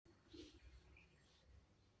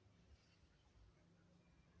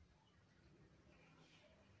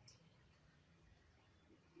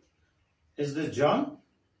Is this John?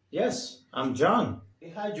 Yes, I'm John. Hey,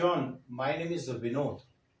 hi John. My name is Vinod.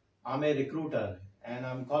 I'm a recruiter and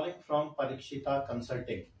I'm calling from Parikshita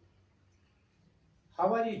Consulting.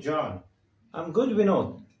 How are you, John? I'm good,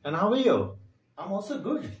 Vinod. And how are you? I'm also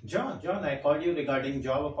good. John, I called you regarding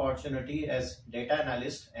job opportunity as data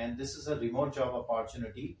analyst, and this is a remote job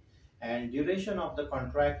opportunity, and duration of the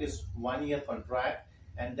contract is 1 year contract,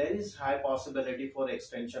 and there is high possibility for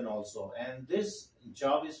extension also. And this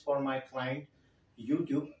job is for my client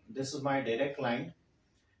YouTube. This is my direct client.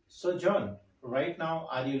 So John, right now,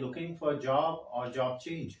 are you looking for a job or job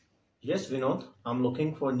change? Yes, Vinod. I'm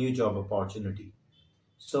looking for new job opportunity.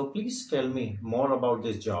 So please tell me more about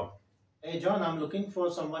this job. Hey John, I'm looking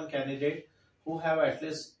for someone candidate who have at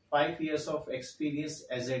least 5 years of experience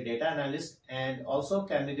as a data analyst, and also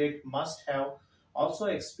candidate must have also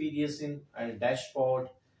experience in a dashboard,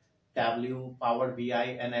 Tableau, Power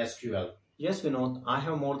BI and SQL. Yes, Vinod. I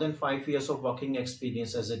have more than 5 years of working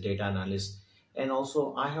experience as a data analyst. And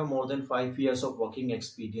also I have more than 5 years of working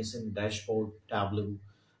experience in dashboard, Tableau,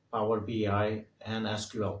 Power BI and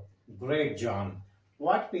SQL. Great, John.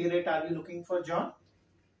 What pay rate are you looking for, John?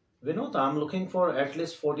 Vinod, I'm looking for at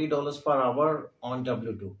least $40 per hour on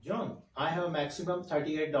W2. John, I have maximum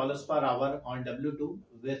 $38 per hour on W2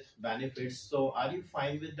 with benefits. So are you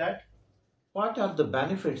fine with that? What are the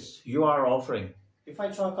benefits you are offering? If I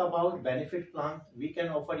talk about benefit plan, we can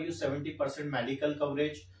offer you 70% medical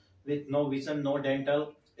coverage with no vision, no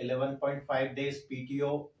dental, 11.5 days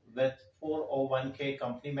PTO with 401k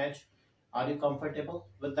company match. Are you comfortable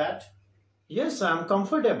with that? Yes, I'm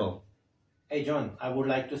comfortable. Hey John, I would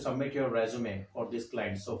like to submit your resume for this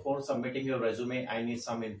client. So for submitting your resume, I need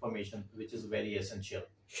some information which is very essential.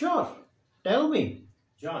 Sure. Tell me.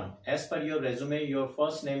 John, as per your resume, your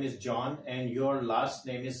first name is John and your last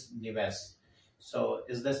name is Nives. So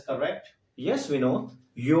is this correct? Yes, Vinod,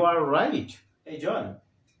 you are right. Hey John,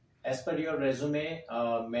 as per your resume,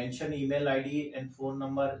 mention email ID and phone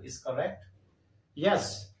number is correct?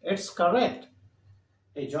 Yes, it's correct.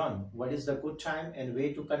 Hey John, what is the good time and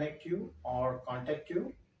way to connect you or contact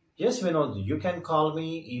you? Yes, Vinod, you can call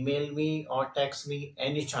me, email me, or text me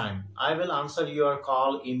anytime. I will answer your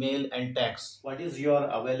call, email, and text. What is your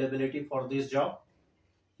availability for this job?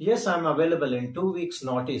 Yes, I'm available in 2 weeks'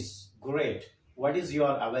 notice. Great. What is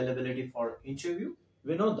your availability for interview?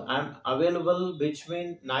 Vinod, I'm available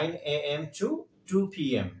between 9 a.m. to 2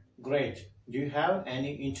 p.m. Great. Do you have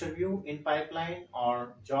any interview in pipeline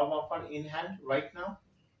or job offer in hand right now?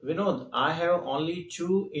 Vinod, I have only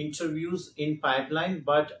 2 interviews in pipeline,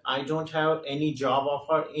 but I don't have any job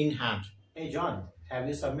offer in hand. Hey John, have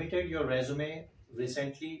you submitted your resume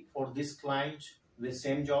recently for this client with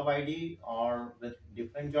same job ID or with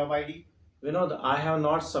different job ID? Vinod, I have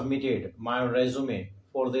not submitted my resume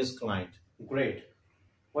for this client. Great.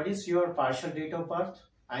 What is your partial date of birth?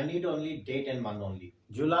 I need only date and month only.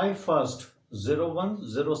 July 1st,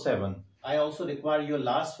 0107. I also require your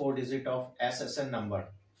last 4 digit of SSN number.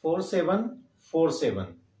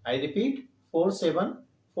 4747. I repeat,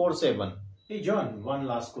 4747. Hey John, one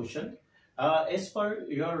last question. As per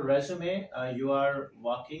your resume, you are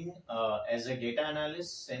working as a data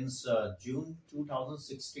analyst since June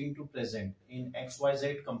 2016 to present in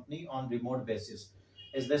XYZ company on remote basis.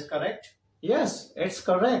 Is this correct? Yes, it's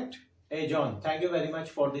correct. Hey John, thank you very much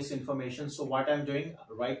for this information. So what I'm doing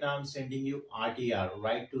right now, I'm sending you RTR,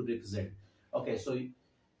 right to represent. Okay, so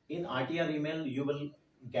in RTR email, you will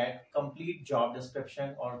get complete job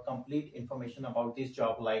description or complete information about this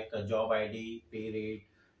job, like job ID, pay rate,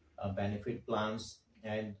 benefit plans,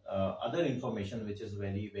 and other information which is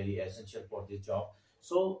very essential for this job.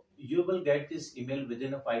 So you will get this email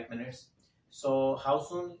within 5 minutes. So how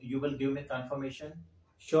soon you will give me confirmation?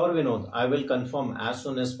 Sure, Vinod. I will confirm as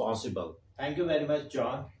soon as possible. Thank you very much,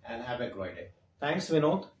 John, and have a great day. Thanks,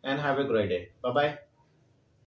 Vinod, and have a great day. Bye-bye.